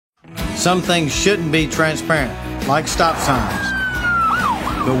Some things shouldn't be transparent, like stop signs.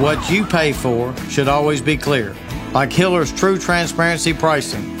 But what you pay for should always be clear, like Hiller's True Transparency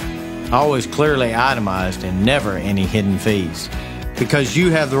Pricing. Always clearly itemized and never any hidden fees. Because you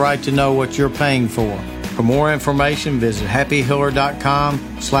have the right to know what you're paying for. For more information, visit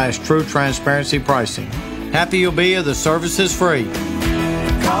happyhiller.com/true transparency pricing. Happy you'll be if the service is free.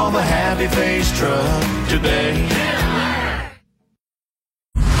 Call the Happy Face Truck today.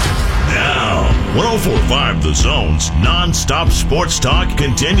 Now, 104.5 The Zone's non-stop sports talk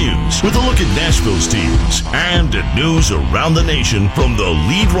continues with a look at Nashville's teams and at news around the nation from the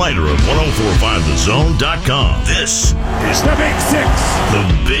lead writer of 1045thezone.com. This It's the Big Six. The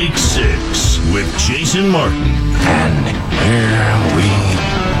Big Six with Jason Martin. And here we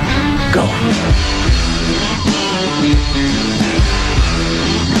go.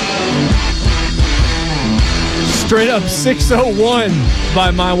 Straight up 6:01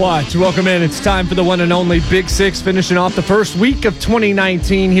 by my watch. Welcome in. It's time for the one and only Big Six, finishing off the first week of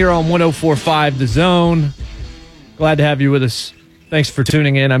 2019 here on 104.5 The Zone. Glad to have you with us. Thanks for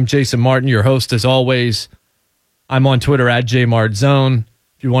tuning in. I'm Jason Martin, your host as always. I'm on Twitter at JMartZone.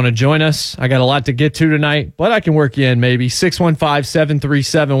 If you want to join us, I got a lot to get to tonight, but I can work you in maybe.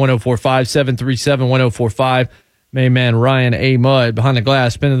 615-737-1045, 737-1045. Main man Ryan A. Mudd behind the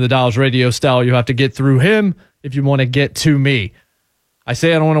glass, spinning the dials radio style. You have to get through him if you want to get to me. I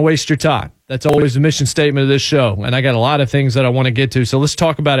say I don't want to waste your time. That's always the mission statement of this show, and I got a lot of things that I want to get to, so let's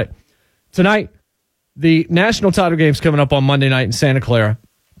talk about it. Tonight, the national title game's coming up on Monday night in Santa Clara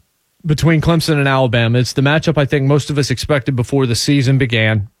between Clemson and Alabama. It's the matchup I think most of us expected before the season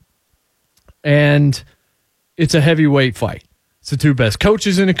began, and it's a heavyweight fight. It's the two best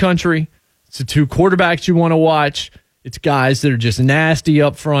coaches in the country. It's the two quarterbacks you want to watch. It's guys that are just nasty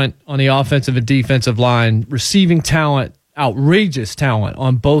up front on the offensive and defensive line, receiving talent, outrageous talent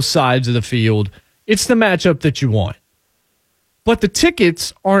on both sides of the field. It's the matchup that you want. But the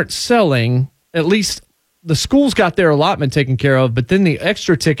tickets aren't selling. At least the schools got their allotment taken care of, but then the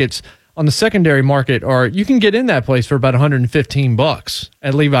extra tickets on the secondary market are, you can get in that place for about $115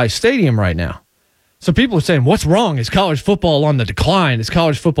 at Levi Stadium right now. So people are saying, what's wrong? Is college football on the decline? Is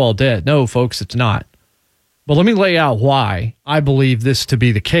college football dead? No, folks, it's not. But let me lay out why I believe this to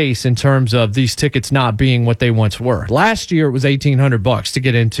be the case in terms of these tickets not being what they once were. Last year, it was $1,800 to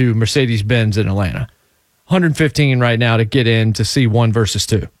get into Mercedes-Benz in Atlanta. $115 right now to get in to see 1 versus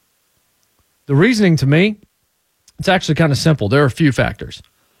 2. The reasoning to me, it's actually kind of simple. There are a few factors.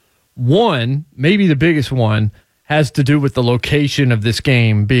 One, maybe the biggest one, has to do with the location of this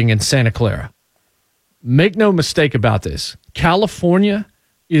game being in Santa Clara. Make no mistake about this. California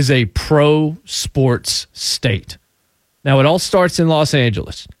is a pro sports state. Now, it all starts in Los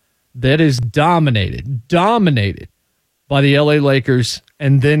Angeles. That is dominated by the LA Lakers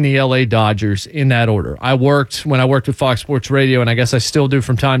and then the LA Dodgers in that order. When I worked with Fox Sports Radio, and I guess I still do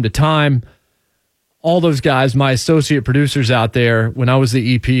from time to time, all those guys, my associate producers out there, when I was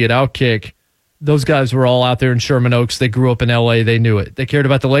the EP at Outkick, those guys were all out there in Sherman Oaks. They grew up in L.A. They knew it. They cared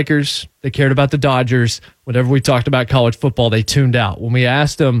about the Lakers. They cared about the Dodgers. Whenever we talked about college football, they tuned out. When we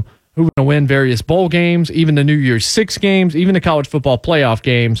asked them who was going to win various bowl games, even the New Year's Six games, even the college football playoff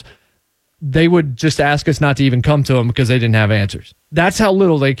games, they would just ask us not to even come to them because they didn't have answers. That's how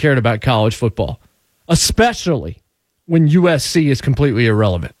little they cared about college football, especially when USC is completely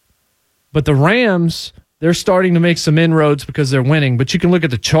irrelevant. But the Rams, they're starting to make some inroads because they're winning. But you can look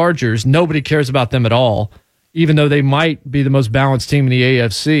at the Chargers. Nobody cares about them at all, even though they might be the most balanced team in the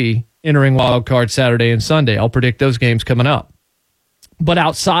AFC entering Wildcard Saturday and Sunday. I'll predict those games coming up. But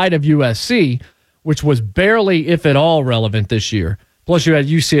outside of USC, which was barely, if at all, relevant this year, plus you had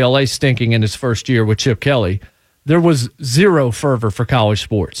UCLA stinking in its first year with Chip Kelly, there was zero fervor for college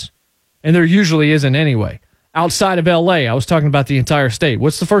sports. And there usually isn't anyway. Outside of L.A., I was talking about the entire state.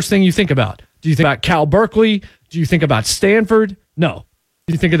 What's the first thing you think about? Do you think about Cal Berkeley? Do you think about Stanford? No.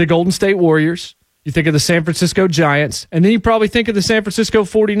 You think of the Golden State Warriors. You think of the San Francisco Giants. And then you probably think of the San Francisco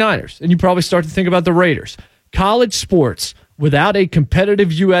 49ers. And you probably start to think about the Raiders. College sports, without a competitive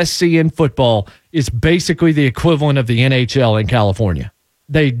USC in football, is basically the equivalent of the NHL in California.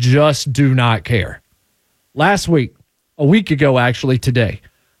 They just do not care. Last week, a week ago actually today,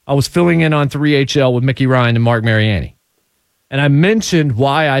 I was filling in on 3HL with Mickey Ryan and Mark Mariani. And I mentioned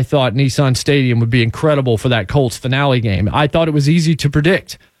why I thought Nissan Stadium would be incredible for that Colts finale game. I thought it was easy to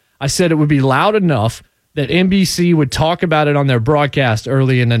predict. I said it would be loud enough that NBC would talk about it on their broadcast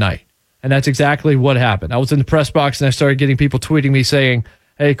early in the night. And that's exactly what happened. I was in the press box and I started getting people tweeting me saying,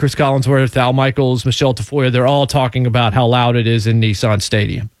 hey, Chris Collinsworth, Al Michaels, Michelle Tafoya, they're all talking about how loud it is in Nissan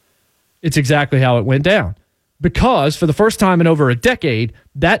Stadium. It's exactly how it went down. because for the first time in over a decade,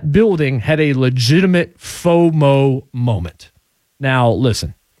 that building had a legitimate FOMO moment. Now,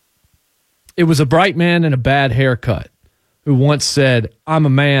 listen, it was a bright man in a bad haircut who once said, "I'm a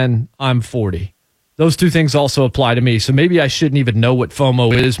man, I'm 40. Those two things also apply to me, so maybe I shouldn't even know what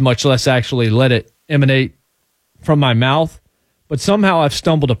FOMO is, much less actually let it emanate from my mouth. But somehow I've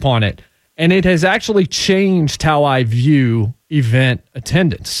stumbled upon it, and it has actually changed how I view event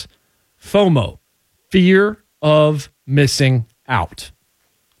attendance. FOMO, fear of missing out.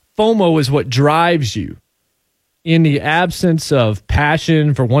 FOMO is what drives you in the absence of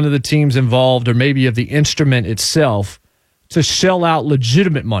passion for one of the teams involved or maybe of the instrument itself to shell out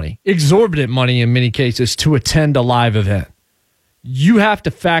legitimate money, exorbitant money in many cases, to attend a live event. You have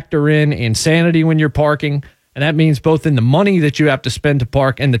to factor in insanity when you're parking, and that means both in the money that you have to spend to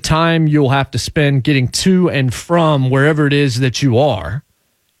park and the time you'll have to spend getting to and from wherever it is that you are.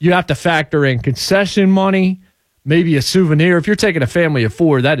 You have to factor in concession money, maybe a souvenir. If you're taking a family of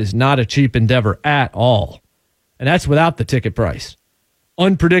 4, that is not a cheap endeavor at all. And that's without the ticket price.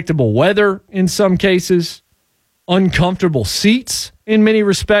 Unpredictable weather in some cases, uncomfortable seats in many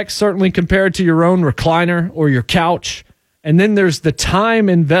respects, certainly compared to your own recliner or your couch. And then there's the time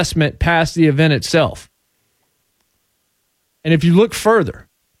investment past the event itself. And if you look further,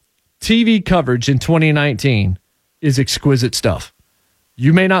 TV coverage in 2019 is exquisite stuff.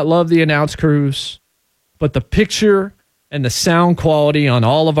 You may not love the announce crews, but the picture and the sound quality on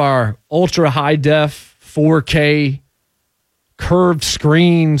all of our ultra high def 4K curved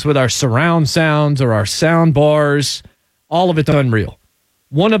screens with our surround sounds or our sound bars, all of it's unreal.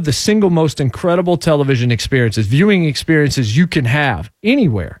 One of the single most incredible television experiences, viewing experiences you can have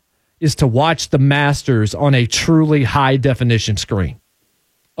anywhere, is to watch the Masters on a truly high definition screen.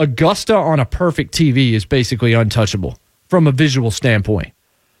 Augusta on a perfect TV is basically untouchable from a visual standpoint.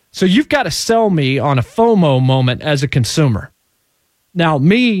 So you've got to sell me on a FOMO moment as a consumer. Now,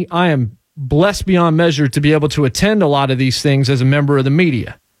 me, I am blessed beyond measure to be able to attend a lot of these things as a member of the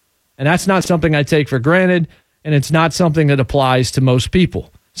media. And that's not something I take for granted, and it's not something that applies to most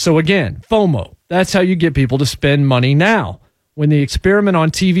people. So again, FOMO, that's how you get people to spend money now. When the experiment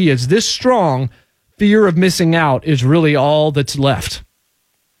on TV is this strong, fear of missing out is really all that's left.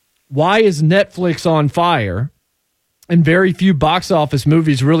 Why is Netflix on fire and very few box office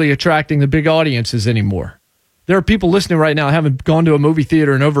movies really attracting the big audiences anymore? There are people listening right now who haven't gone to a movie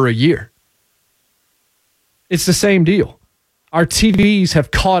theater in over a year. It's the same deal. Our TVs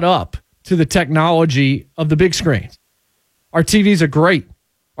have caught up to the technology of the big screens. Our TVs are great.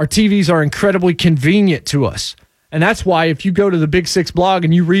 Our TVs are incredibly convenient to us. And that's why if you go to the Big Six blog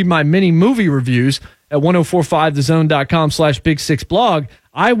and you read my mini movie reviews at 1045thezone.com/Big Six blog,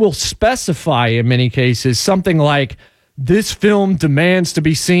 I will specify in many cases something like, this film demands to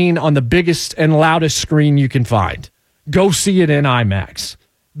be seen on the biggest and loudest screen you can find. Go see it in IMAX.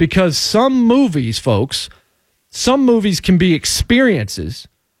 Because some movies, folks, some movies can be experiences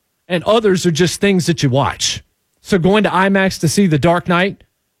and others are just things that you watch. So going to IMAX to see The Dark Knight,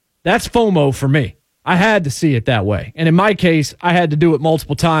 that's FOMO for me. I had to see it that way. And in my case, I had to do it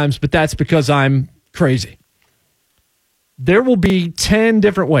multiple times, but that's because I'm crazy. There will be 10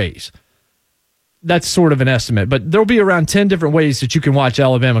 different ways. That's sort of an estimate, but there'll be around 10 different ways that you can watch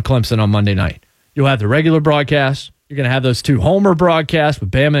Alabama-Clemson on Monday night. You'll have the regular broadcast. You're going to have those 2 Homer broadcasts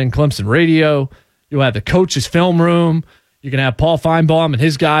with Bama and Clemson radio. You'll have the coach's film room. You can have Paul Feinbaum and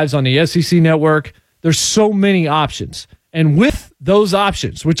his guys on the SEC network. There's so many options. And with those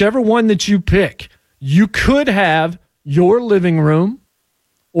options, whichever one that you pick, you could have your living room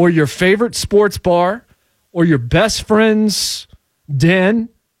or your favorite sports bar or your best friend's den,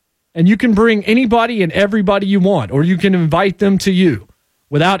 and you can bring anybody and everybody you want, or you can invite them to you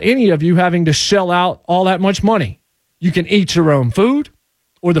without any of you having to shell out all that much money. You can eat your own food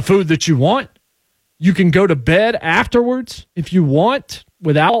or the food that you want. You can go to bed afterwards if you want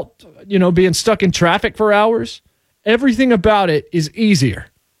without, being stuck in traffic for hours. Everything about it is easier.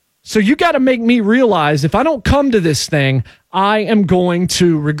 So you got to make me realize if I don't come to this thing, I am going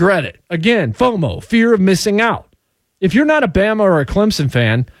to regret it. Again, FOMO, fear of missing out. If you're not a Bama or a Clemson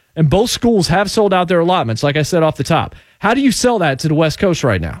fan, and both schools have sold out their allotments, like I said off the top, how do you sell that to the West Coast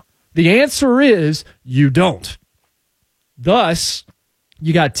right now? The answer is you don't. Thus,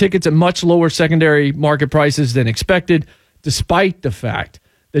 you got tickets at much lower secondary market prices than expected, despite the fact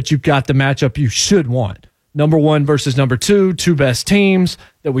that you've got the matchup you should want. Number 1 versus number 2, 2 best teams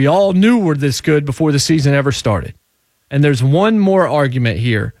that we all knew were this good before the season ever started. And there's one more argument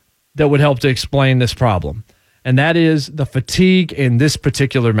here that would help to explain this problem, and that is the fatigue in this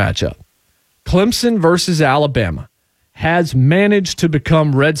particular matchup. Clemson versus Alabama has managed to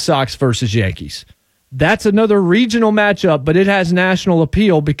become Red Sox versus Yankees. That's another regional matchup, but it has national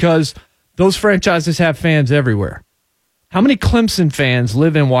appeal because those franchises have fans everywhere. How many Clemson fans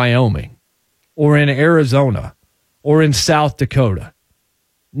live in Wyoming or in Arizona or in South Dakota?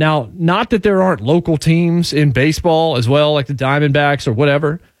 Now, not that there aren't local teams in baseball as well, like the Diamondbacks or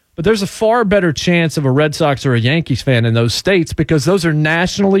whatever, but there's a far better chance of a Red Sox or a Yankees fan in those states because those are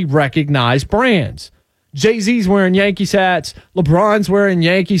nationally recognized brands. Jay-Z's wearing Yankees hats. LeBron's wearing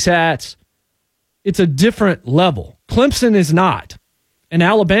Yankees hats. It's a different level. Clemson is not. And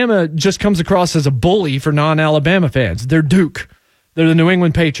Alabama just comes across as a bully for non-Alabama fans. They're Duke. They're the New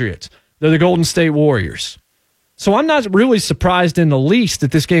England Patriots. They're the Golden State Warriors. So I'm not really surprised in the least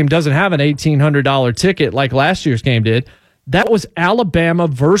that this game doesn't have an $1,800 ticket like last year's game did. That was Alabama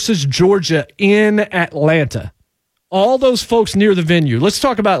versus Georgia in Atlanta. All those folks near the venue. Let's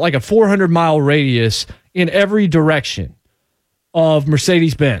talk about like a 400-mile radius in every direction of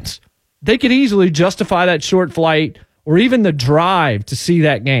Mercedes-Benz. They could easily justify that short flight or even the drive to see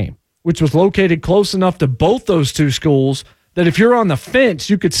that game, which was located close enough to both those two schools that if you're on the fence,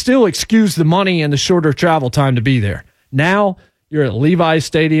 you could still excuse the money and the shorter travel time to be there. Now you're at Levi's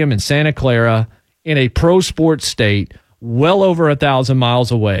Stadium in Santa Clara in a pro sports state, well over 1,000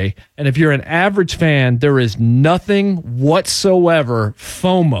 miles away. And if you're an average fan, there is nothing whatsoever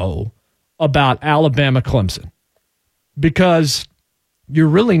FOMO about Alabama Clemson because you're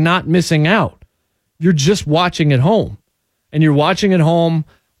really not missing out. You're just watching at home. And you're watching at home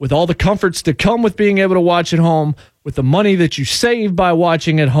with all the comforts that come with being able to watch at home, with the money that you save by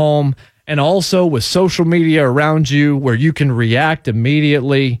watching at home, and also with social media around you where you can react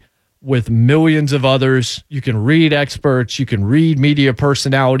immediately with millions of others. You can read experts. You can read media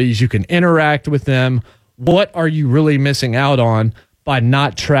personalities. You can interact with them. What are you really missing out on by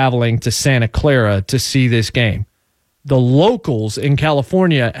not traveling to Santa Clara to see this game? The locals in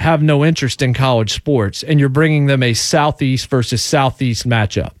California have no interest in college sports, and you're bringing them a Southeast versus Southeast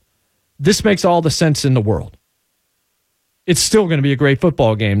matchup. This makes all the sense in the world. It's still going to be a great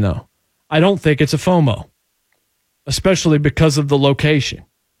football game, though. I don't think it's a FOMO, especially because of the location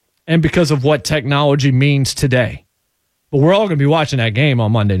and because of what technology means today. But we're all going to be watching that game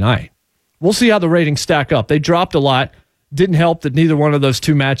on Monday night. We'll see how the ratings stack up. They dropped a lot. Didn't help that neither one of those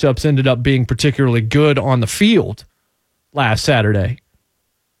two matchups ended up being particularly good on the field last Saturday.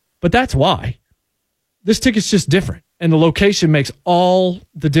 But that's why. This ticket's just different, and the location makes all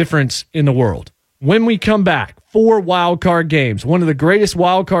the difference in the world. When we come back, 4 wildcard games, one of the greatest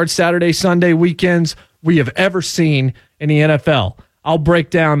wildcard Saturday-Sunday weekends we have ever seen in the NFL. I'll break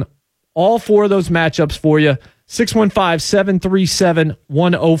down all 4 of those matchups for you.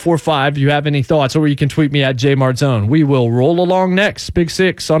 615-737-1045 if you have any thoughts, or you can tweet me at JMartzone. We will roll along next. Big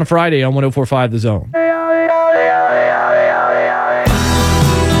Six on a Friday on 1045 The Zone.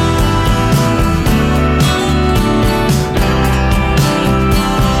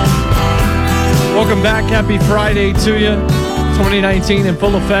 Welcome back. Happy Friday to you. 2019 in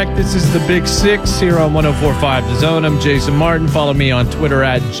full effect. This is the Big Six here on 1045 The Zone. I'm Jason Martin. Follow me on Twitter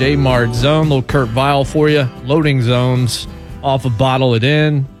at JMartzone. Little Kurt Vile for you. Loading zones off of Bottle It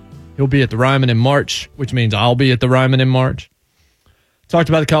In. He'll be at the Ryman in March, which means I'll be at the Ryman in March. Talked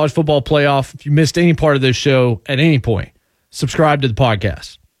about the college football playoff. If you missed any part of this show at any point, subscribe to the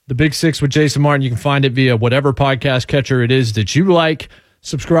podcast. The Big Six with Jason Martin. You can find it via whatever podcast catcher it is that you like.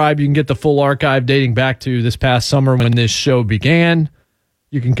 Subscribe. You can get the full archive dating back to this past summer when this show began.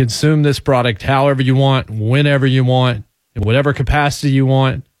 You can consume this product however you want, whenever you want, in whatever capacity you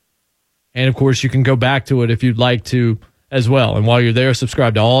want. And, of course, you can go back to it if you'd like to as well. And while you're there,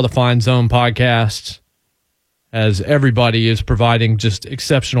 subscribe to all the Fine Zone podcasts, as everybody is providing just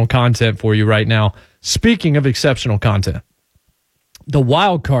exceptional content for you right now. Speaking of exceptional content, the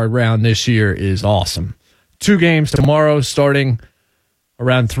wild card round this year is awesome. 2 games tomorrow starting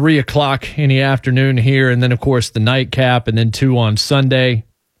around 3 o'clock in the afternoon here, and then, of course, the nightcap, and then 2 on Sunday.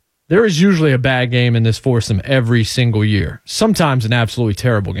 There is usually a bad game in this foursome every single year, sometimes an absolutely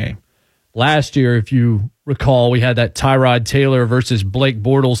terrible game. Last year, if you recall, we had that Tyrod Taylor versus Blake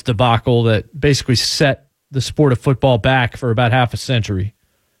Bortles debacle that basically set the sport of football back for about half a century.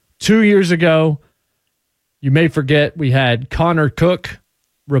 2 years ago, you may forget, we had Connor Cook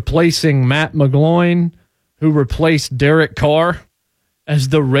replacing Matt McGloin, who replaced Derek Carr, as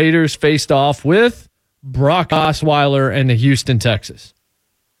the Raiders faced off with Brock Osweiler and the Houston Texans.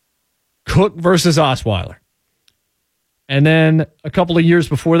 Cook versus Osweiler. And then a couple of years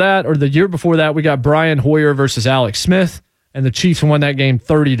before that, or the year before that, we got Brian Hoyer versus Alex Smith, and the Chiefs won that game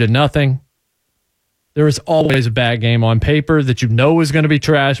 30-0. There is always a bad game on paper that you know is going to be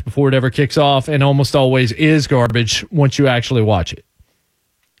trash before it ever kicks off, and almost always is garbage once you actually watch it.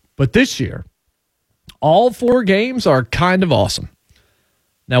 But this year, all 4 games are kind of awesome.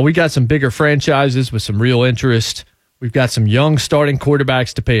 Now, we got some bigger franchises with some real interest. We've got some young starting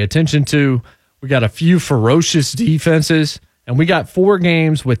quarterbacks to pay attention to. We got a few ferocious defenses, and we got 4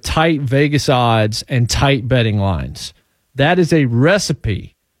 games with tight Vegas odds and tight betting lines. That is a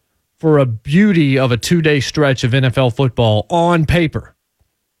recipe for a beauty of a 2-day stretch of NFL football on paper.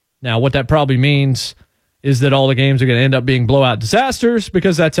 Now, what that probably means is that all the games are going to end up being blowout disasters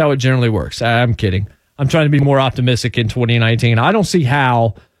because that's how it generally works. I'm kidding. I'm trying to be more optimistic in 2019. I don't see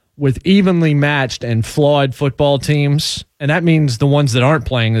how, with evenly matched and flawed football teams, and that means the ones that aren't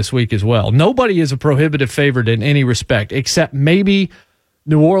playing this week as well. Nobody is a prohibitive favorite in any respect, except maybe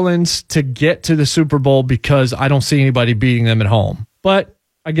New Orleans to get to the Super Bowl because I don't see anybody beating them at home. But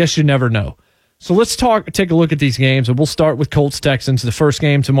I guess you never know. So let's take a look at these games, and we'll start with Colts-Texans, the first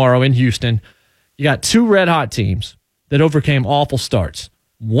game tomorrow in Houston. You got 2 red-hot teams that overcame awful starts,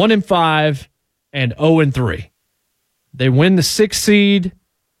 1-5 and 0-3. They win the 6th seed,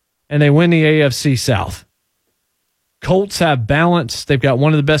 and they win the AFC South. Colts have balance. They've got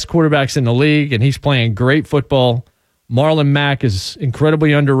one of the best quarterbacks in the league, and he's playing great football. Marlon Mack is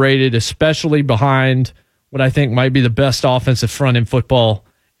incredibly underrated, especially behind what I think might be the best offensive front in football.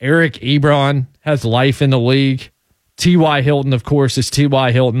 Eric Ebron has life in the league. T.Y. Hilton, of course, is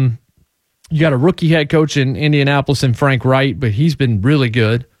T.Y. Hilton. You got a rookie head coach in Indianapolis in Frank Wright, but he's been really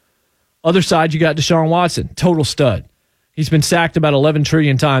good. Other side, you got Deshaun Watson, total stud. He's been sacked about 11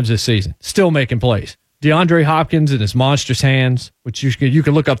 trillion times this season, still making plays. DeAndre Hopkins and his monstrous hands, which you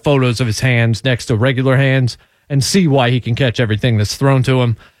can look up photos of his hands next to regular hands and see why he can catch everything that's thrown to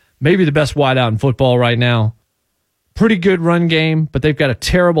him. Maybe the best wideout in football right now. Pretty good run game, but they've got a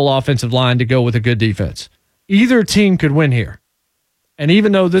terrible offensive line to go with a good defense. Either team could win here. And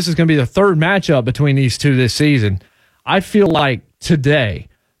even though this is going to be the 3rd matchup between these two this season, I feel like today,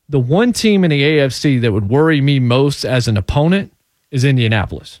 the one team in the AFC that would worry me most as an opponent is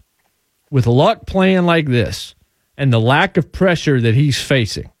Indianapolis. With Luck playing like this and the lack of pressure that he's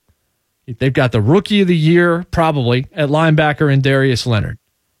facing, they've got the rookie of the year probably at linebacker in Darius Leonard.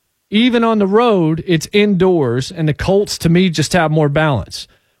 Even on the road, it's indoors, and the Colts, to me, just have more balance.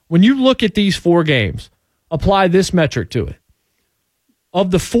 When you look at these 4 games, apply this metric to it.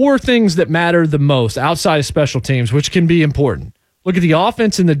 Of the 4 things that matter the most outside of special teams, which can be important, look at the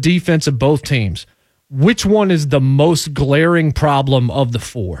offense and the defense of both teams. Which one is the most glaring problem of the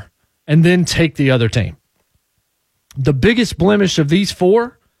 4? And then take the other team. The biggest blemish of these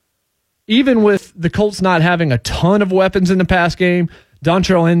 4, even with the Colts not having a ton of weapons in the pass game,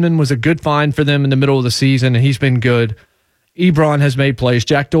 Dontrell Inman was a good find for them in the middle of the season, and he's been good. Ebron has made plays.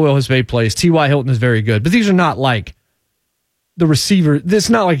 Jack Doyle has made plays. T.Y. Hilton is very good. But these are not like the receiver. This is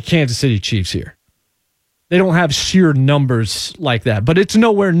not like Kansas City Chiefs here. They don't have sheer numbers like that. But it's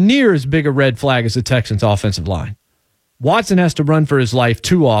nowhere near as big a red flag as the Texans' offensive line. Watson has to run for his life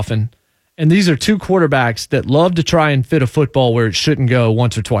too often. And these are 2 quarterbacks that love to try and fit a football where it shouldn't go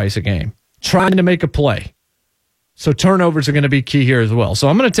once or twice a game. Trying to make a play. So turnovers are going to be key here as well. So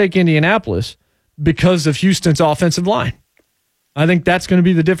I'm going to take Indianapolis because of Houston's offensive line. I think that's going to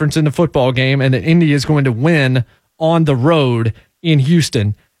be the difference in the football game, and that Indy is going to win on the road in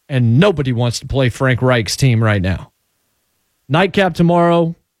Houston, and nobody wants to play Frank Reich's team right now. Nightcap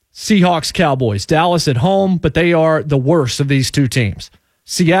tomorrow, Seahawks, Cowboys. Dallas at home, but they are the worst of these 2 teams.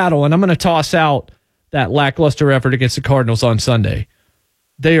 Seattle, and I'm going to toss out that lackluster effort against the Cardinals on Sunday.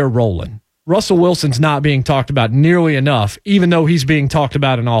 They are rolling. Russell Wilson's not being talked about nearly enough, even though he's being talked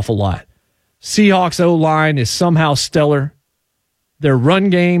about an awful lot. Seahawks O-line is somehow stellar. Their run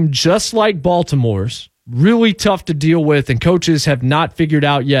game, just like Baltimore's, really tough to deal with, and coaches have not figured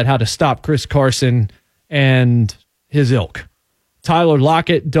out yet how to stop Chris Carson and his ilk. Tyler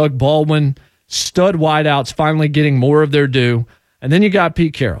Lockett, Doug Baldwin, stud wideouts finally getting more of their due. And then you got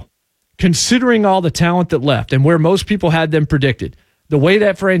Pete Carroll. Considering all the talent that left and where most people had them predicted, the way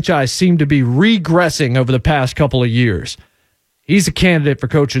that franchise seemed to be regressing over the past couple of years, he's a candidate for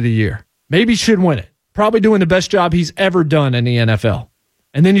Coach of the Year. Maybe should win it. Probably doing the best job he's ever done in the NFL.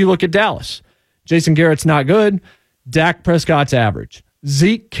 And then you look at Dallas. Jason Garrett's not good. Dak Prescott's average.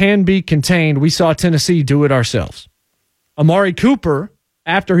 Zeke can be contained. We saw Tennessee do it ourselves. Amari Cooper,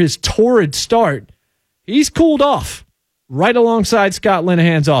 after his torrid start, he's cooled off right alongside Scott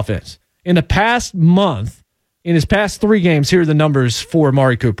Linehan's offense. In the past month, in his past 3 games, here are the numbers for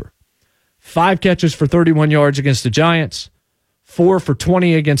Amari Cooper. 5 catches for 31 yards against the Giants, 4 for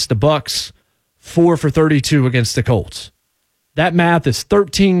 20 against the Bucks, 4 for 32 against the Colts. That math is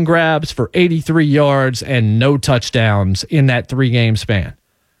 13 grabs for 83 yards and no touchdowns in that 3-game span.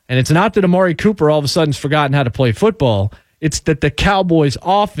 And it's not that Amari Cooper all of a sudden has forgotten how to play football. It's that the Cowboys'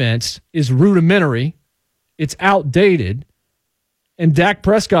 offense is rudimentary it's outdated, and Dak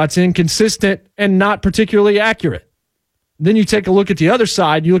Prescott's inconsistent and not particularly accurate. Then you take a look at the other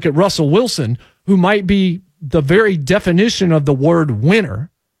side. You look at Russell Wilson, who might be the very definition of the word winner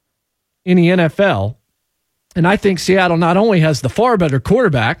in the NFL. And I think Seattle not only has the far better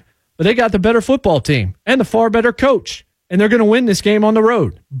quarterback, but they got the better football team and the far better coach. And they're going to win this game on the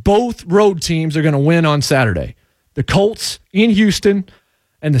road. Both road teams are going to win on Saturday. The Colts in Houston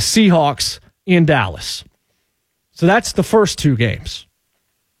and the Seahawks in Dallas. So that's the first two games.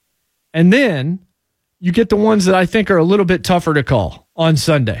 And then you get the ones that I think are a little bit tougher to call on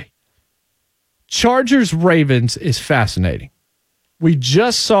Sunday. Chargers-Ravens is fascinating. We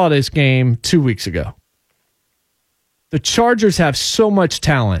just saw this game 2 weeks ago. The Chargers have so much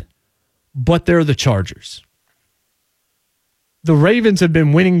talent, but they're the Chargers. The Ravens have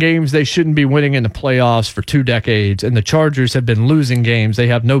been winning games they shouldn't be winning in the playoffs for 2 decades, and the Chargers have been losing games they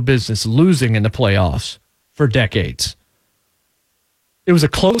have no business losing in the playoffs for decades. It was a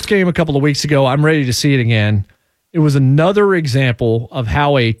close game a couple of weeks ago. I'm ready to see it again. It was another example of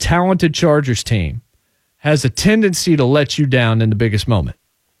how a talented Chargers team has a tendency to let you down in the biggest moment.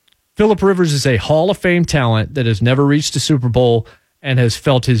 Phillip Rivers is a Hall of Fame talent that has never reached a Super Bowl and has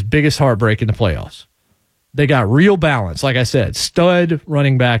felt his biggest heartbreak in the playoffs. They got real balance. Like I said, stud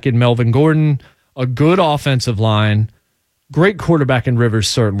running back in Melvin Gordon, a good offensive line, great quarterback in Rivers,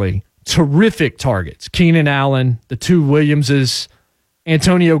 certainly. Terrific targets. Keenan Allen, the two Williamses,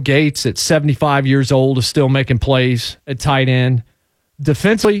 Antonio Gates at 75 years old is still making plays at tight end.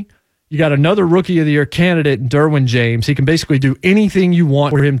 Defensively, you got another Rookie of the Year candidate in Derwin James. He can basically do anything you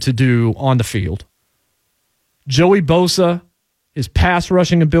want for him to do on the field. Joey Bosa, his pass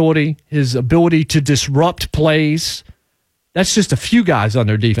rushing ability, his ability to disrupt plays. That's just a few guys on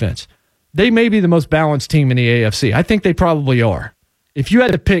their defense. They may be the most balanced team in the AFC. I think they probably are. If you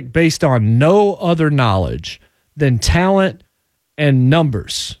had to pick based on no other knowledge than talent and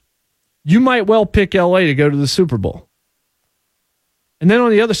numbers, you might well pick LA to go to the Super Bowl. And then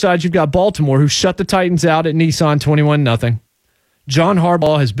on the other side, you've got Baltimore, who shut the Titans out at Nissan 21-0. John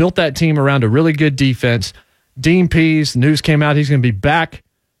Harbaugh has built that team around a really good defense. Dean Pease, the news came out, he's going to be back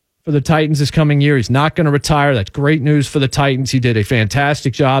for the Titans this coming year. He's not going to retire. That's great news for the Titans. He did a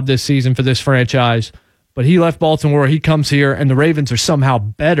fantastic job this season for this franchise. But he left Baltimore, he comes here, and the Ravens are somehow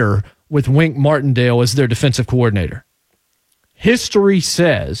better with Wink Martindale as their defensive coordinator. History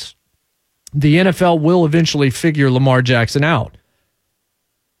says the NFL will eventually figure Lamar Jackson out.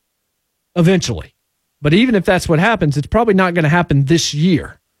 Eventually. But even if that's what happens, it's probably not going to happen this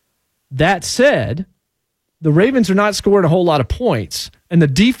year. That said, the Ravens are not scoring a whole lot of points, and the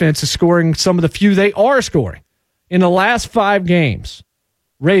defense is scoring some of the few they are scoring. In the last 5 games,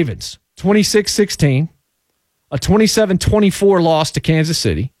 Ravens, 26-16, a 27-24 loss to Kansas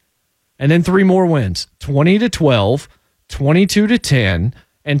City, and then 3 more wins, 20-12, 22-10,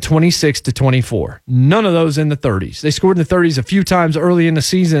 and 26-24. None of those in the 30s. They scored in the 30s a few times early in the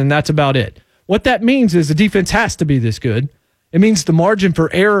season, and that's about it. What that means is the defense has to be this good. It means the margin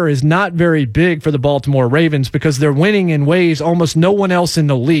for error is not very big for the Baltimore Ravens because they're winning in ways almost no one else in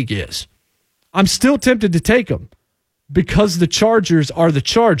the league is. I'm still tempted to take them because the Chargers are the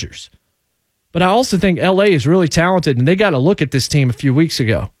Chargers. But I also think LA is really talented, and they got to look at this team a few weeks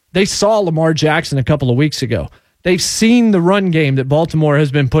ago. They saw Lamar Jackson a couple of weeks ago. They've seen the run game that Baltimore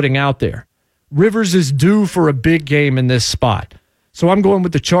has been putting out there. Rivers is due for a big game in this spot. So I'm going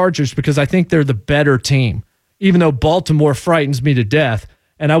with the Chargers because I think they're the better team, even though Baltimore frightens me to death,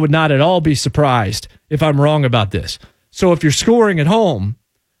 and I would not at all be surprised if I'm wrong about this. So if you're scoring at home,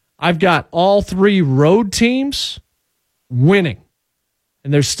 I've got all 3 road teams winning,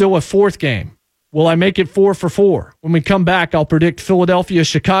 and there's still a 4th game. Will I make it 4 for 4? When we come back, I'll predict Philadelphia,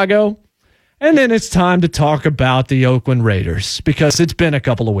 Chicago, and then it's time to talk about the Oakland Raiders because it's been a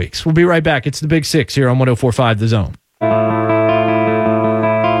couple of weeks. We'll be right back. It's the Big Six here on 104.5 The Zone.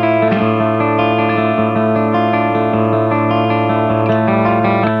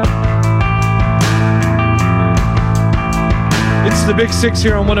 It's the Big Six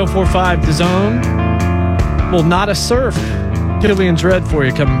here on 104.5 The Zone. Well, not a surf. Killian's Red for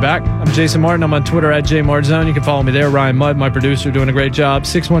you coming back. I'm Jason Martin. I'm on Twitter at JMartzone. You can follow me there. Ryan Mudd, my producer, doing a great job.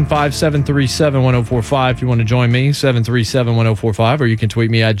 615-737-1045 if you want to join me. 737-1045, or you can tweet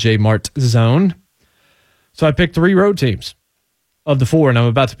me at JMartzone. So I picked 3 road teams of the 4, and I'm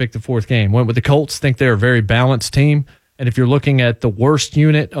about to pick the 4th game. Went with the Colts. Think they're a very balanced team. And if you're looking at the worst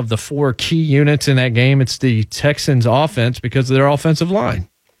unit of the 4 key units in that game, it's the Texans' offense because of their offensive line.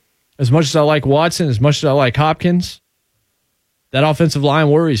 As much as I like Watson, as much as I like Hopkins, that offensive line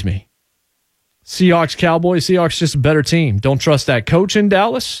worries me. Seahawks, Cowboys, Seahawks just a better team. Don't trust that coach in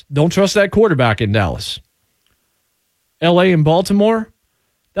Dallas. Don't trust that quarterback in Dallas. LA and Baltimore,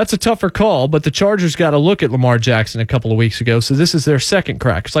 that's a tougher call, but the Chargers got to look at Lamar Jackson a couple of weeks ago, so this is their second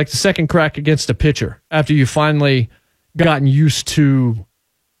crack. It's like the second crack against a pitcher after you finally gotten used to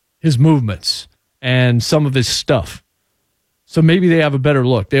his movements and some of his stuff. So maybe they have a better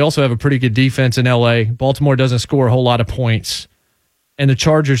look. They also have a pretty good defense in LA. Baltimore doesn't score a whole lot of points. And the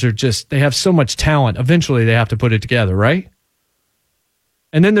Chargers are they have so much talent. Eventually they have to put it together, right?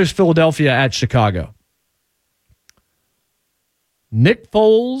 And then there's Philadelphia at Chicago. Nick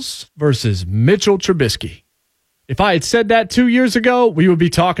Foles versus Mitchell Trubisky. If I had said that 2 years ago, we would be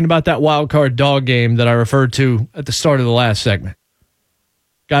talking about that wild card dog game that I referred to at the start of the last segment.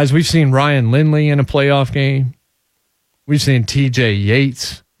 Guys, we've seen Ryan Lindley in a playoff game. We've seen TJ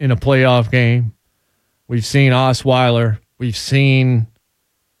Yates in a playoff game. We've seen Osweiler. We've seen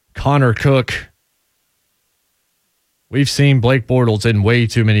Connor Cook. We've seen Blake Bortles in way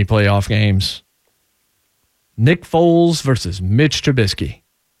too many playoff games. Nick Foles versus Mitch Trubisky.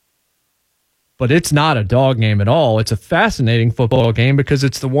 But it's not a dog game at all. It's a fascinating football game because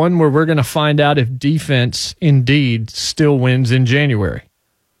it's the one where we're going to find out if defense indeed still wins in January.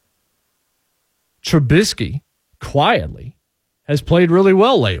 Trubisky, quietly, has played really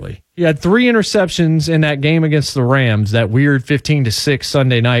well lately. He had 3 interceptions in that game against the Rams, that weird 15-6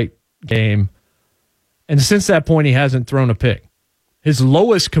 Sunday night game. And since that point, he hasn't thrown a pick. His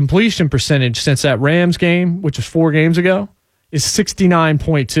lowest completion percentage since that Rams game, which was 4 games ago, is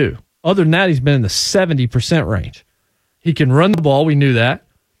 69.2. Other than that, he's been in the 70% range. He can run the ball. We knew that.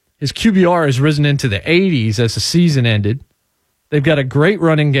 His QBR has risen into the 80s as the season ended. They've got a great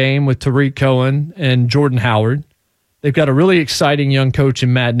running game with Tariq Cohen and Jordan Howard. They've got a really exciting young coach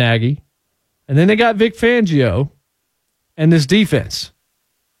in Matt Nagy. And then they got Vic Fangio and this defense.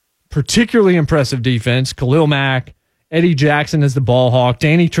 Particularly impressive defense. Khalil Mack, Eddie Jackson as the ball hawk,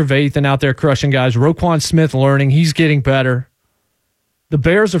 Danny Trevathan out there crushing guys, Roquan Smith learning, he's getting better. The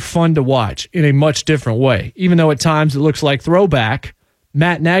Bears are fun to watch in a much different way. Even though at times it looks like throwback,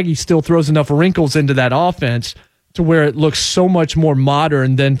 Matt Nagy still throws enough wrinkles into that offense to where it looks so much more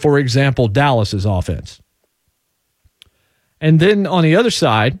modern than, for example, Dallas's offense. And then on the other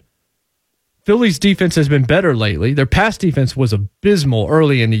side, Philly's defense has been better lately. Their pass defense was abysmal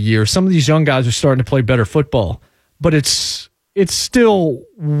early in the year. Some of these young guys are starting to play better football, but it's still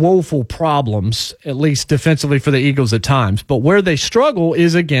woeful problems, at least defensively for the Eagles at times. But where they struggle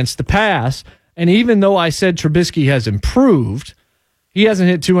is against the pass. And even though I said Trubisky has improved, he hasn't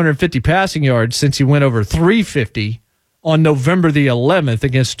hit 250 passing yards since he went over 350 on November the 11th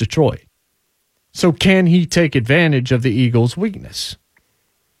against Detroit. So can he take advantage of the Eagles' weakness?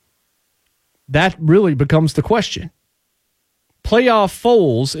 That really becomes the question. Playoff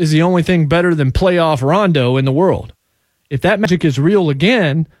Foles is the only thing better than playoff Rondo in the world. If that magic is real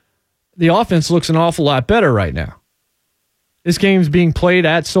again, the offense looks an awful lot better right now. This game's being played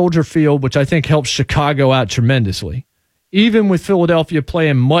at Soldier Field, which I think helps Chicago out tremendously. Even with Philadelphia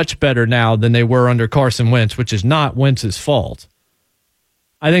playing much better now than they were under Carson Wentz, which is not Wentz's fault.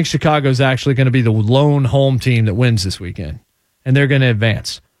 I think Chicago's actually going to be the lone home team that wins this weekend, and they're going to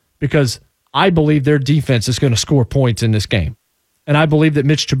advance because I believe their defense is going to score points in this game. And I believe that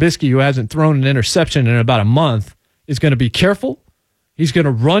Mitch Trubisky, who hasn't thrown an interception in about a month, is going to be careful. He's going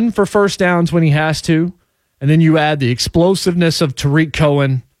to run for first downs when he has to. And then you add the explosiveness of Tariq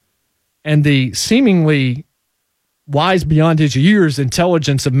Cohen and the seemingly wise beyond his years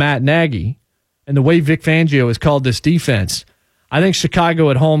intelligence of Matt Nagy and the way Vic Fangio has called this defense. I think Chicago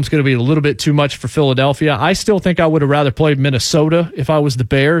at home is going to be a little bit too much for Philadelphia. I still think I would have rather played Minnesota if I was the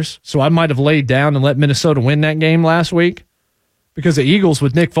Bears. So I might have laid down and let Minnesota win that game last week. Because the Eagles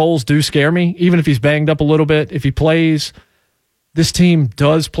with Nick Foles do scare me, even if he's banged up a little bit. If he plays, this team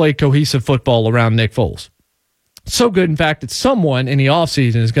does play cohesive football around Nick Foles. So good, in fact, that someone in the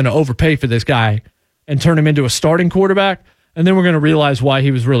offseason is going to overpay for this guy and turn him into a starting quarterback, and then we're going to realize why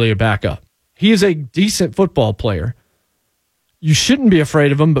he was really a backup. He is a decent football player. You shouldn't be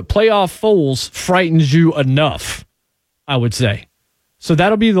afraid of him, but playoff Foles frightens you enough, I would say. So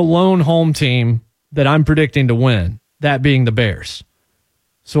that'll be the lone home team that I'm predicting to win. That being the Bears.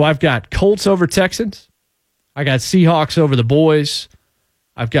 So I've got Colts over Texans. I got Seahawks over the Boys.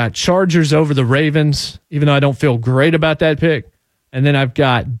 I've got Chargers over the Ravens, even though I don't feel great about that pick. And then I've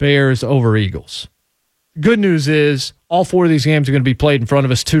got Bears over Eagles. Good news is all 4 of these games are going to be played in front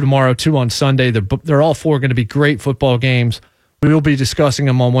of us, 2 tomorrow, 2 on Sunday. They're all 4 going to be great football games. We will be discussing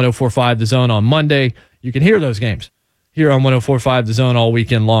them on 104.5 The Zone on Monday. You can hear those games here on 104.5 The Zone all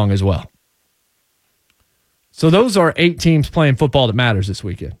weekend long as well. So those are 8 teams playing football that matters this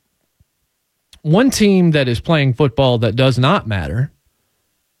weekend. One team that is playing football that does not matter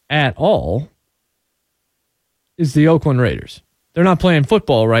at all is the Oakland Raiders. They're not playing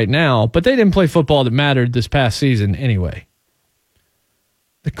football right now, but they didn't play football that mattered this past season anyway.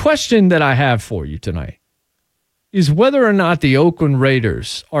 The question that I have for you tonight is whether or not the Oakland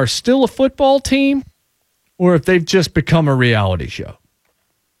Raiders are still a football team or if they've just become a reality show.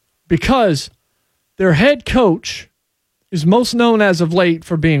 Because their head coach is most known as of late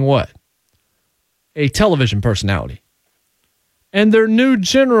for being what? A television personality. And their new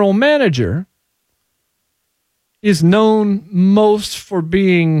general manager is known most for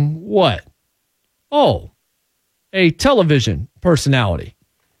being what? Oh, a television personality.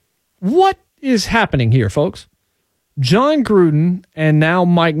 What is happening here, folks? John Gruden and now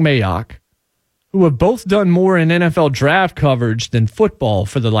Mike Mayock, who have both done more in NFL draft coverage than football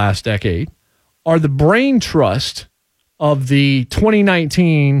for the last decade, are the brain trust of the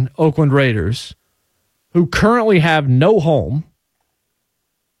 2019 Oakland Raiders, who currently have no home.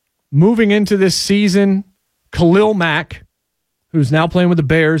 Moving into this season, Khalil Mack, who's now playing with the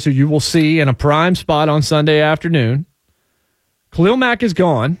Bears, who you will see in a prime spot on Sunday afternoon. Khalil Mack is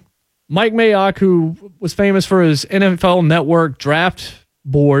gone. Mike Mayock, who was famous for his NFL Network draft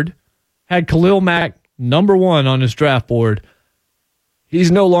board, had Khalil Mack number 1 on his draft board.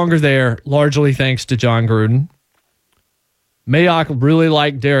 He's no longer there, largely thanks to John Gruden. Mayock really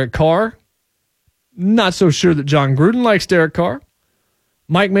liked Derek Carr. Not so sure that John Gruden likes Derek Carr.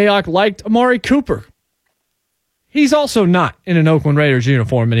 Mike Mayock liked Amari Cooper. He's also not in an Oakland Raiders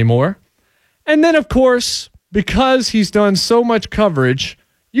uniform anymore. And then, of course, because he's done so much coverage,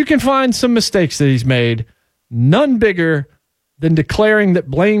 you can find some mistakes that he's made, none bigger than declaring that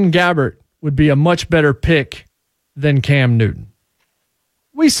Blaine Gabbert would be a much better pick than Cam Newton.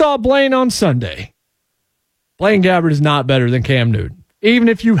 We saw Blaine on Sunday. Blaine Gabbert is not better than Cam Newton. Even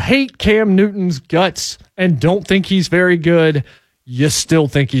if you hate Cam Newton's guts and don't think he's very good, you still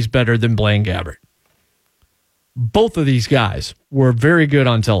think he's better than Blaine Gabbert. Both of these guys were very good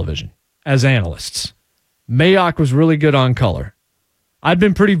on television as analysts. Mayock was really good on color. I've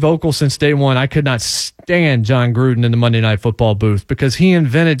been pretty vocal since day one. I could not stand John Gruden in the Monday Night Football booth because he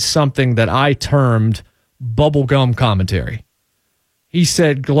invented something that I termed bubblegum commentary. He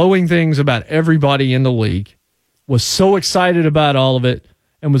said glowing things about everybody in the league, was so excited about all of it,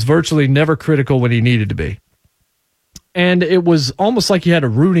 and was virtually never critical when he needed to be. And it was almost like he had a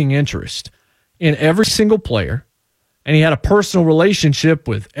rooting interest in every single player, and he had a personal relationship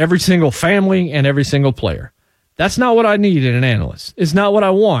with every single family and every single player. That's not what I need in an analyst. It's not what I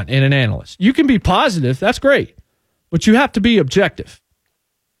want in an analyst. You can be positive, that's great, but you have to be objective.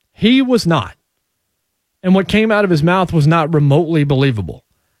 He was not. And what came out of his mouth was not remotely believable.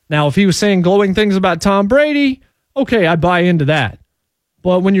 Now, if he was saying glowing things about Tom Brady, okay, I buy into that.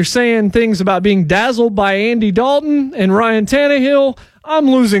 But when you're saying things about being dazzled by Andy Dalton and Ryan Tannehill, I'm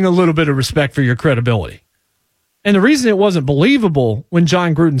losing a little bit of respect for your credibility. And the reason it wasn't believable when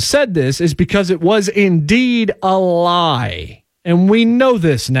John Gruden said this is because it was indeed a lie. And we know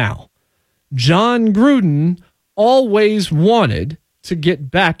this now. John Gruden always wanted to get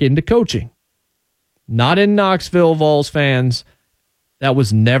back into coaching. Not in Knoxville, Vols fans. That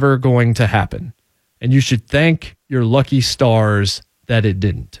was never going to happen. And you should thank your lucky stars that it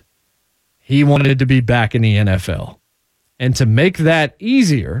didn't. He wanted to be back in the NFL. And to make that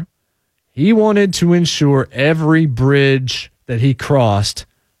easier, he wanted to ensure every bridge that he crossed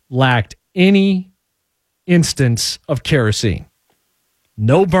lacked any instance of kerosene.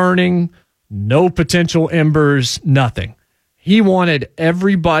 No burning, no potential embers, nothing. He wanted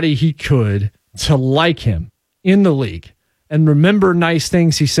everybody he could to like him in the league and remember nice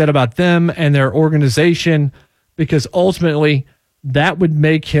things he said about them and their organization, because ultimately that would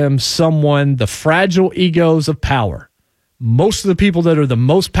make him someone, the fragile egos of power. Most of the people that are the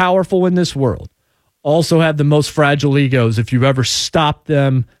most powerful in this world also have the most fragile egos if you ever stopped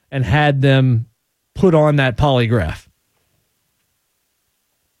them and had them put on that polygraph.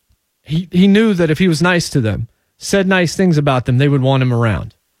 He knew that if he was nice to them, said nice things about them, they would want him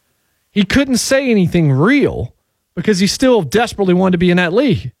around. He couldn't say anything real because he still desperately wanted to be in that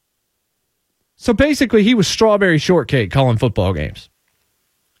league. So basically, he was strawberry shortcake calling football games.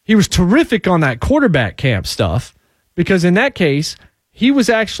 He was terrific on that quarterback camp stuff because in that case, he was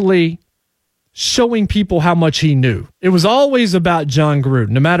actually showing people how much he knew. It was always about John Gruden,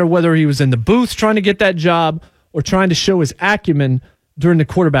 no matter whether he was in the booth trying to get that job or trying to show his acumen during the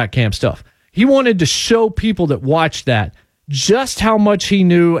quarterback camp stuff. He wanted to show people that watched that just how much he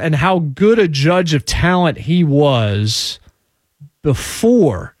knew and how good a judge of talent he was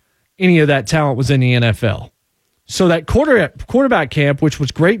before any of that talent was in the NFL. So that quarterback camp, which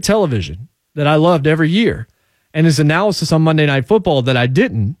was great television that I loved every year, and his analysis on Monday Night Football that I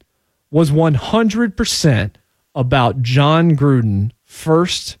didn't, was 100% about John Gruden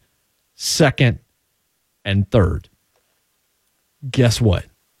first, second, and third. Guess what?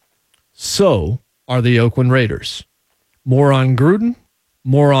 So are the Oakland Raiders. More on Gruden,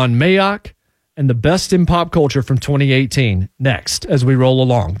 more on Mayock, and the best in pop culture from 2018 next as we roll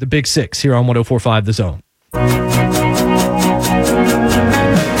along. The Big Six here on 104.5 The Zone.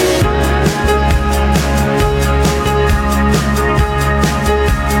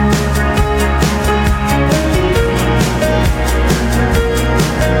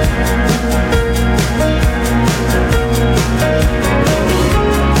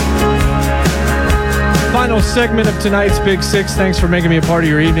 Final segment of tonight's Big Six. Thanks for making me a part of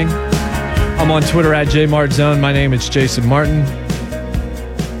your evening. I'm on Twitter at JMartZone. My name is Jason Martin.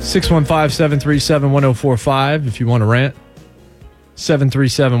 615-737-1045 if you want to rant.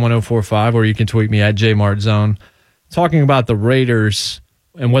 737-1045, or you can tweet me at JMartZone. Talking about the Raiders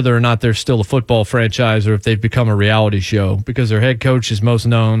and whether or not they're still a football franchise or if they've become a reality show, because their head coach is most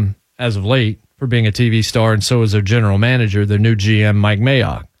known as of late for being a TV star, and so is their general manager, their new GM, Mike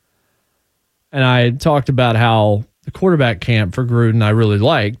Mayock. And I talked about how the quarterback camp for Gruden I really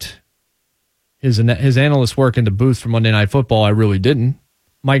liked. His analyst work in the booth for Monday Night Football, I really didn't.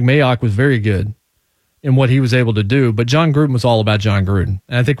 Mike Mayock was very good in what he was able to do, but John Gruden was all about John Gruden.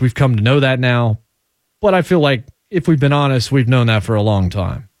 And I think we've come to know that now, but I feel like if we've been honest, we've known that for a long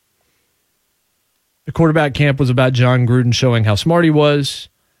time. The quarterback camp was about John Gruden showing how smart he was.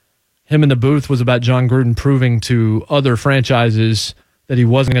 Him in the booth was about John Gruden proving to other franchises that he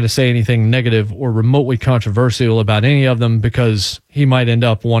wasn't going to say anything negative or remotely controversial about any of them because he might end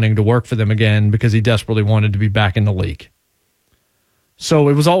up wanting to work for them again because he desperately wanted to be back in the league. So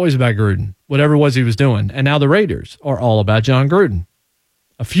it was always about Gruden, whatever it was he was doing. And now the Raiders are all about John Gruden.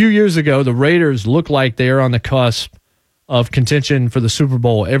 A few years ago, the Raiders looked like they are on the cusp of contention for the Super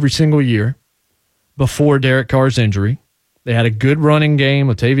Bowl every single year before Derek Carr's injury. They had a good running game.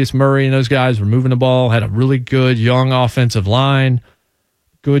 Latavius Murray and those guys were moving the ball, had a really good young offensive line,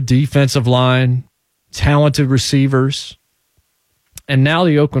 good defensive line, talented receivers. And now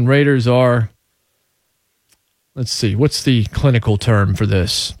the Oakland Raiders are, let's see, what's the clinical term for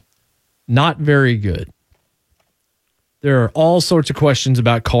this? Not very good. There are all sorts of questions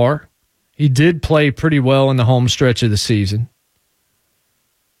about Carr. He did play pretty well in the home stretch of the season.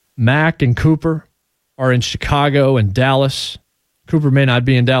 Mack and Cooper are in Chicago and Dallas. Cooper may not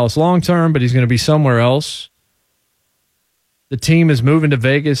be in Dallas long term, but he's going to be somewhere else. The team is moving to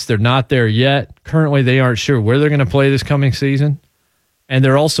Vegas. They're not there yet. Currently, they aren't sure where they're going to play this coming season. And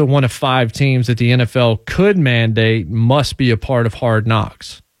they're also one of 5 teams that the NFL could mandate must be a part of Hard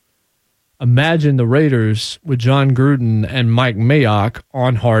Knocks. Imagine the Raiders with John Gruden and Mike Mayock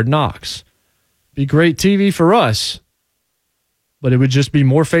on Hard Knocks. Be great TV for us, but it would just be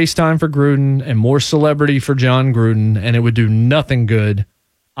more FaceTime for Gruden and more celebrity for John Gruden, and it would do nothing good,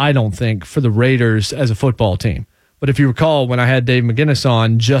 I don't think, for the Raiders as a football team. But if you recall, when I had Dave McGinnis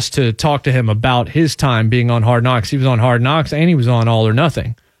on just to talk to him about his time being on Hard Knocks, he was on Hard Knocks and he was on All or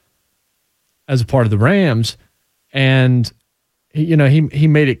Nothing as a part of the Rams. And, he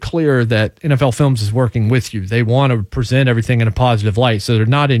made it clear that NFL Films is working with you. They want to present everything in a positive light, so they're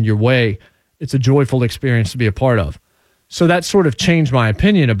not in your way. It's a joyful experience to be a part of. So that sort of changed my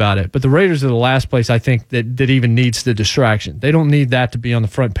opinion about it. But the Raiders are the last place I think that even needs the distraction. They don't need that to be on the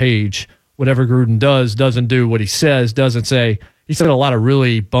front page. Whatever Gruden does, doesn't do, what he says, doesn't say. He said a lot of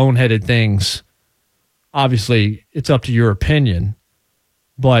really boneheaded things. Obviously, it's up to your opinion.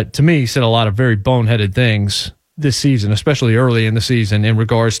 But to me, he said a lot of very boneheaded things this season, especially early in the season in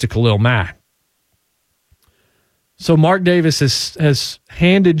regards to Khalil Mack. So Mark Davis has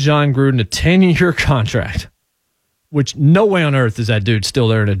handed John Gruden a 10-year contract, which no way on earth is that dude still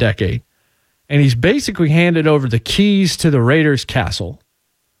there in a decade. And he's basically handed over the keys to the Raiders' castle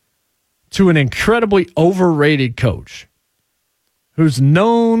to an incredibly overrated coach who's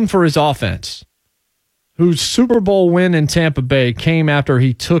known for his offense, whose Super Bowl win in Tampa Bay came after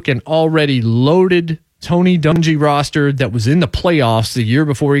he took an already loaded Tony Dungy roster that was in the playoffs the year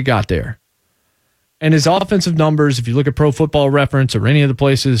before he got there. And his offensive numbers, if you look at Pro Football Reference or any of the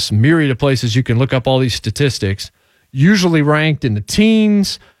places, myriad of places you can look up all these statistics, usually ranked in the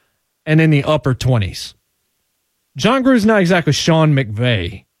teens and in the upper 20s. John Gruden's not exactly Sean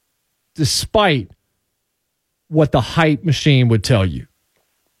McVay, despite what the hype machine would tell you.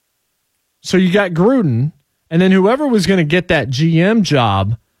 So you got Gruden, and then whoever was going to get that GM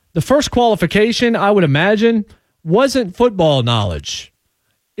job, the first qualification, I would imagine, wasn't football knowledge.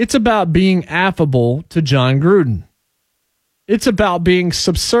 It's about being affable to John Gruden. It's about being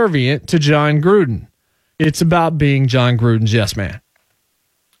subservient to John Gruden. It's about being John Gruden's yes man.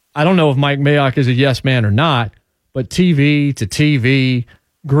 I don't know if Mike Mayock is a yes man or not, But TV to TV,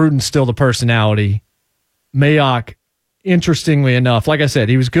 Gruden's still the personality. Mayock, interestingly enough, like I said,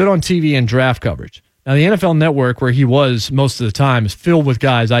 he was good on TV and draft coverage. Now, the NFL Network, where he was most of the time, is filled with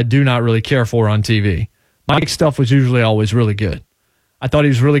guys I do not really care for on TV. Mike's stuff was usually always really good. I thought he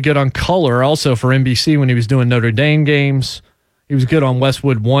was really good on color also for NBC when he was doing Notre Dame games. He was good on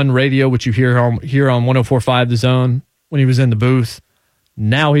Westwood One Radio, which you hear on 104.5 The Zone when he was in the booth.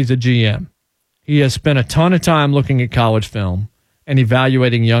 Now he's a GM. He has spent a ton of time looking at college film and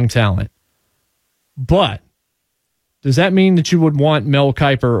evaluating young talent. But does that mean that you would want Mel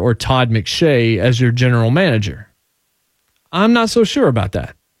Kiper or Todd McShay as your general manager? I'm not so sure about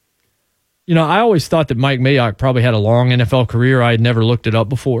that. You know, I always thought that Mike Mayock probably had a long NFL career. I had never looked it up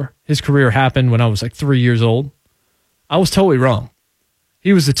before. His career happened when I was like 3 years old. I was totally wrong.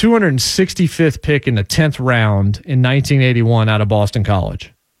 He was the 265th pick in the 10th round in 1981 out of Boston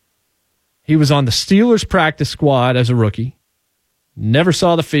College. He was on the Steelers practice squad as a rookie. Never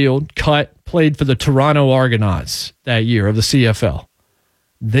saw the field, played for the Toronto Argonauts that year of the CFL.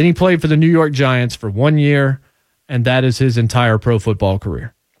 Then he played for the New York Giants for 1 year, and that is his entire pro football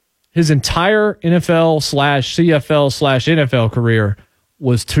career. His entire NFL/CFL/NFL career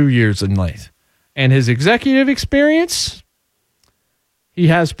was 2 years in length. And his executive experience, he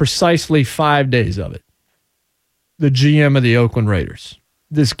has precisely 5 days of it. The GM of the Oakland Raiders,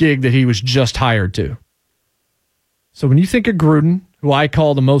 this gig that he was just hired to. So when you think of Gruden, who I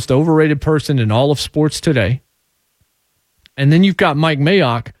call the most overrated person in all of sports today, and then you've got Mike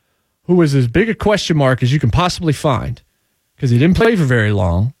Mayock, who is as big a question mark as you can possibly find because he didn't play for very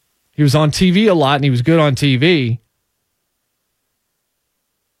long. He was on TV a lot, and he was good on TV,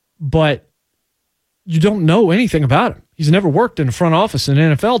 but you don't know anything about him. He's never worked in the front office in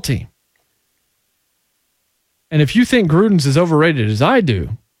an NFL team. And if you think Gruden's as overrated as I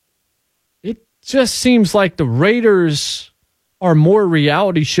do, it just seems like the Raiders are more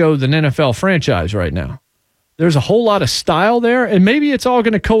reality show than NFL franchise right now. There's a whole lot of style there, and maybe it's all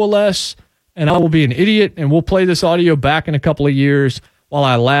going to coalesce, and I will be an idiot, and we'll play this audio back in a couple of years while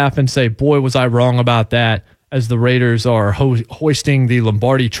I laugh and say, boy, was I wrong about that, as the Raiders are hoisting the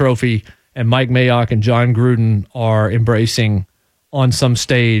Lombardi Trophy, and Mike Mayock and John Gruden are embracing on some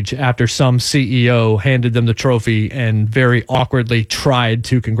stage after some CEO handed them the trophy and very awkwardly tried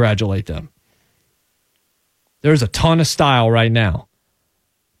to congratulate them. There's a ton of style right now.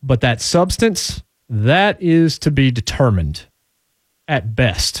 But that substance, that is to be determined at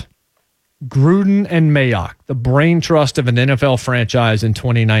best. Gruden and Mayock, the brain trust of an NFL franchise in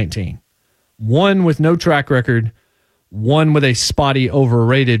 2019. One with no track record, one with a spotty,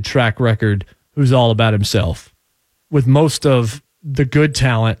 overrated track record who's all about himself, with most of the good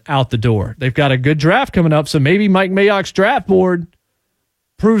talent out the door. They've got a good draft coming up, so maybe Mike Mayock's draft board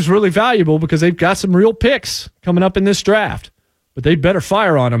proves really valuable because they've got some real picks coming up in this draft. But they better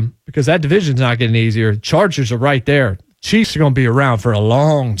fire on them because that division's not getting easier. Chargers are right there. Chiefs are going to be around for a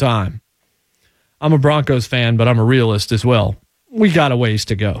long time. I'm a Broncos fan, but I'm a realist as well. We got a ways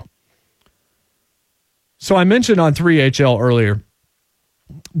to go. So I mentioned on 3HL earlier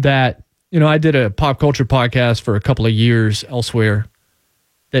that, you know, I did a pop culture podcast for a couple of years elsewhere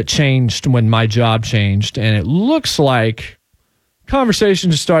that changed when my job changed. And it looks like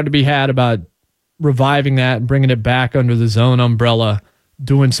conversations started to be had about reviving that and bringing it back under the Zone umbrella,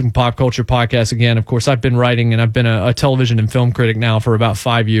 doing some pop culture podcasts again. Of course, I've been writing and I've been a television and film critic now for about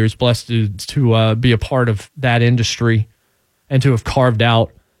 5 years, blessed to be a part of that industry and to have carved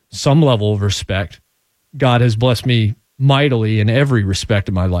out some level of respect. God has blessed me mightily in every respect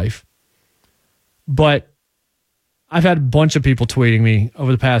of my life. But I've had a bunch of people tweeting me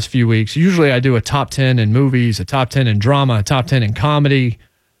over the past few weeks. Usually I do a top 10 in movies, a top 10 in drama, a top 10 in comedy,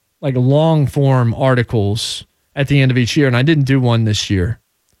 like long form articles at the end of each year. And I didn't do one this year.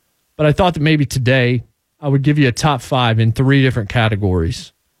 But I thought that maybe today I would give you a top 5 in 3 different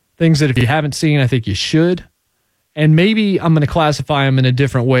categories. Things that if you haven't seen, I think you should. And maybe I'm going to classify them in a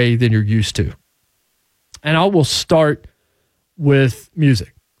different way than you're used to. And I will start with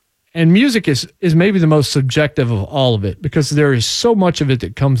music. And music is maybe the most subjective of all of it because there is so much of it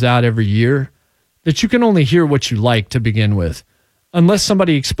that comes out every year that you can only hear what you like to begin with. Unless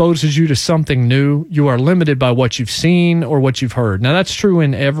somebody exposes you to something new, you are limited by what you've seen or what you've heard. Now, that's true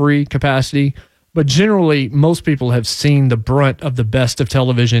in every capacity, but generally, most people have seen the brunt of the best of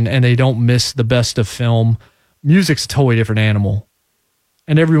television and they don't miss the best of film. Music's a totally different animal,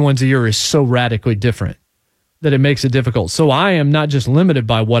 and everyone's ear is so radically different that it makes it difficult. So I am not just limited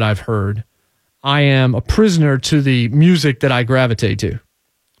by what I've heard. I am a prisoner to the music that I gravitate to.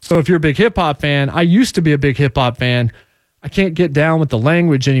 So if you're a big hip-hop fan, I used to be a big hip-hop fan. I can't get down with the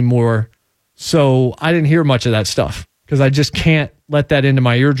language anymore. So I didn't hear much of that stuff because I just can't let that into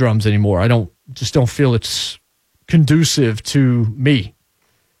my eardrums anymore. I don't feel it's conducive to me.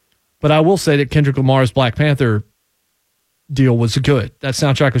 But I will say that Kendrick Lamar's Black Panther deal was good. That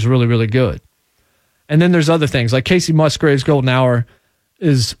soundtrack was really, really good. And then there's other things like Casey Musgrave's Golden Hour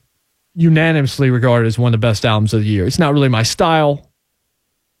is unanimously regarded as one of the best albums of the year. It's not really my style.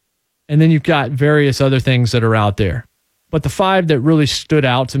 And then you've got various other things that are out there. But the 5 that really stood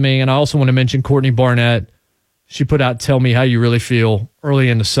out to me, and I also want to mention Courtney Barnett. She put out Tell Me How You Really Feel early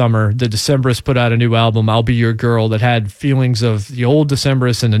in the summer. The Decemberists put out a new album, I'll Be Your Girl, that had feelings of the old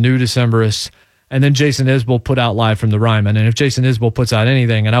Decemberists and the new Decemberists. And then Jason Isbell put out Live from the Ryman. And if Jason Isbell puts out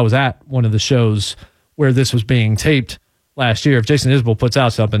anything, and I was at one of the shows where this was being taped last year, if Jason Isbell puts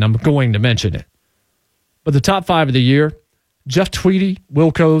out something, I'm going to mention it. But the top 5 of the year, Jeff Tweedy,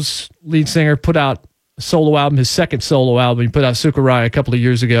 Wilco's lead singer, put out a solo album, his second solo album. He put out Sukarai a couple of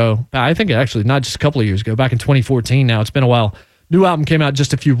years ago. I think actually not just a couple of years ago, back in 2014 now. It's been a while. New album came out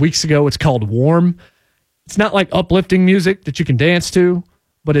just a few weeks ago. It's called Warm. It's not like uplifting music that you can dance to,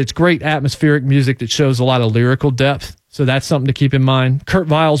 but it's great atmospheric music that shows a lot of lyrical depth. So that's something to keep in mind. Kurt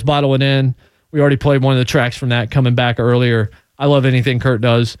Vile's Bottle It In. We already played one of the tracks from that coming back earlier. I love anything Kurt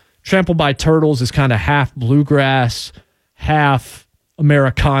does. Trampled by Turtles is kind of half bluegrass, half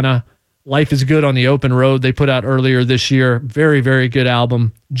Americana. Life is Good on the Open Road they put out earlier this year. Very, very good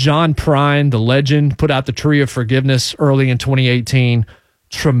album. John Prine, the legend, put out The Tree of Forgiveness early in 2018.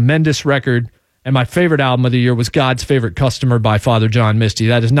 Tremendous record. And my favorite album of the year was God's Favorite Customer by Father John Misty.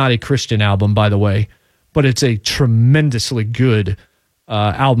 That is not a Christian album, by the way, but it's a tremendously good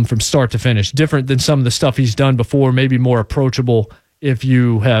album from start to finish. Different than some of the stuff he's done before, maybe more approachable if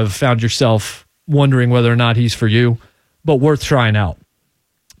you have found yourself wondering whether or not he's for you, but worth trying out.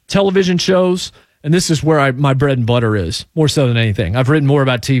 Television shows, and this is where my bread and butter is, more so than anything. I've written more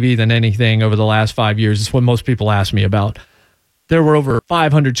about TV than anything over the last 5 years. It's what most people ask me about. There were over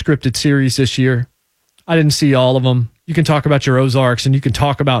 500 scripted series this year. I didn't see all of them. You can talk about your Ozarks, and you can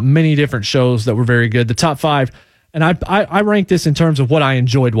talk about many different shows that were very good. The top 5, and I rank this in terms of what I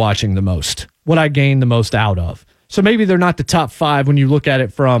enjoyed watching the most, what I gained the most out of. So maybe they're not the top 5 when you look at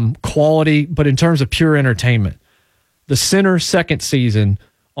it from quality, but in terms of pure entertainment. The Sinner second season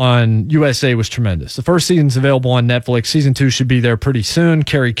on USA was tremendous. The first season's available on Netflix. Season 2 should be there pretty soon.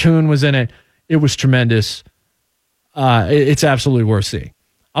 Carrie Coon was in it. It was tremendous. It's absolutely worth seeing.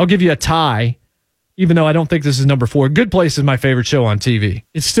 I'll give you a tie, even though I don't think this is number 4. Good Place is my favorite show on TV.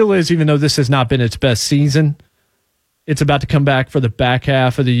 It still is, even though this has not been its best season. It's about to come back for the back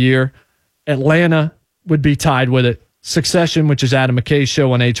half of the year. Atlanta would be tied with it. Succession, which is Adam McKay's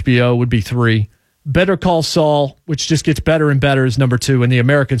show on HBO, would be 3. Better Call Saul, which just gets better and better, is number 2. And The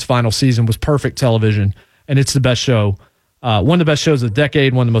Americans' final season was perfect television, and it's the best show. One of the best shows of the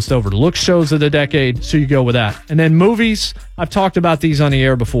decade, one of the most overlooked shows of the decade, so you go with that. And then movies, I've talked about these on the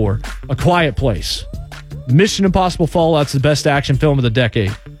air before. A Quiet Place. Mission Impossible Fallout's the best action film of the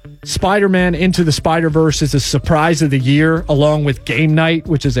decade. Spider-Man Into the Spider-Verse is the surprise of the year, along with Game Night,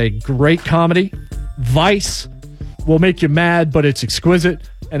 which is a great comedy. Vice will make you mad, but it's exquisite.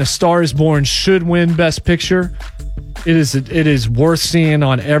 And A Star is Born should win Best Picture. It is worth seeing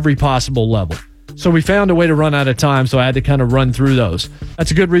on every possible level. So we found a way to run out of time, so I had to kind of run through those.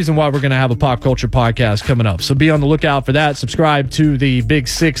 That's a good reason why we're going to have a pop culture podcast coming up. So be on the lookout for that. Subscribe to the Big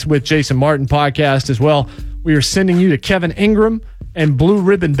Six with Jason Martin podcast as well. We are sending you to Kevin Ingram and Blue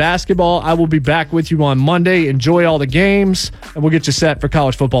Ribbon Basketball. I will be back with you on Monday. Enjoy all the games, and we'll get you set for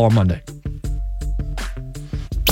college football on Monday.